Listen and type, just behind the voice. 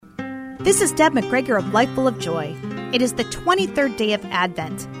This is Deb McGregor of Life Full of Joy. It is the 23rd day of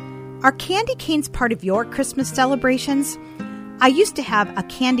Advent. Are candy canes part of your Christmas celebrations? I used to have a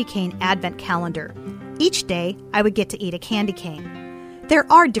candy cane Advent calendar. Each day, I would get to eat a candy cane.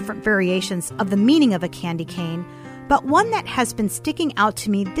 There are different variations of the meaning of a candy cane, but one that has been sticking out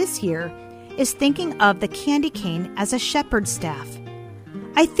to me this year is thinking of the candy cane as a shepherd's staff.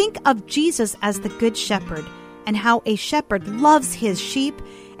 I think of Jesus as the Good Shepherd and how a shepherd loves his sheep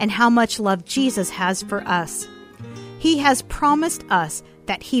and how much love Jesus has for us. He has promised us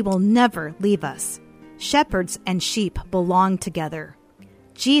that he will never leave us. Shepherds and sheep belong together.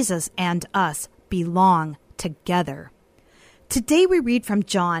 Jesus and us belong together. Today we read from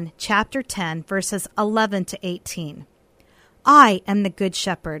John chapter 10, verses 11 to 18. I am the Good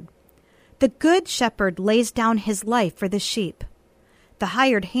Shepherd. The Good Shepherd lays down his life for the sheep. The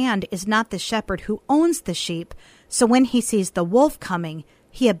hired hand is not the shepherd who owns the sheep, so when he sees the wolf coming,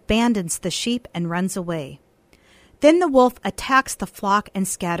 he abandons the sheep and runs away. Then the wolf attacks the flock and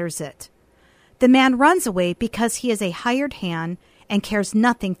scatters it. The man runs away because he is a hired hand and cares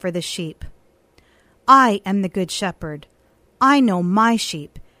nothing for the sheep. I am the Good Shepherd. I know my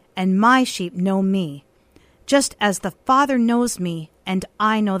sheep, and my sheep know me, just as the Father knows me, and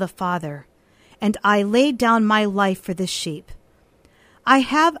I know the Father, and I lay down my life for the sheep. I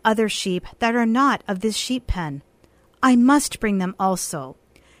have other sheep that are not of this sheep pen. I must bring them also.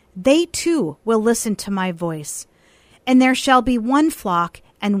 They too will listen to my voice, and there shall be one flock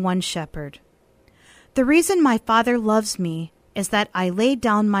and one shepherd. The reason my Father loves me is that I lay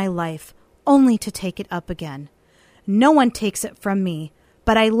down my life only to take it up again. No one takes it from me,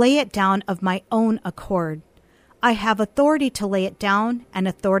 but I lay it down of my own accord. I have authority to lay it down and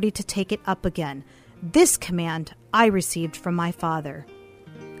authority to take it up again. This command I received from my Father.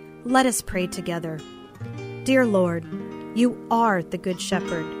 Let us pray together. Dear Lord, you are the Good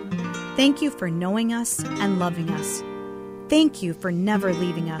Shepherd. Thank you for knowing us and loving us. Thank you for never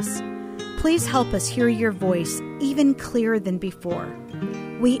leaving us. Please help us hear your voice even clearer than before.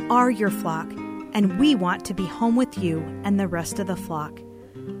 We are your flock, and we want to be home with you and the rest of the flock.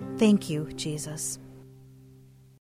 Thank you, Jesus.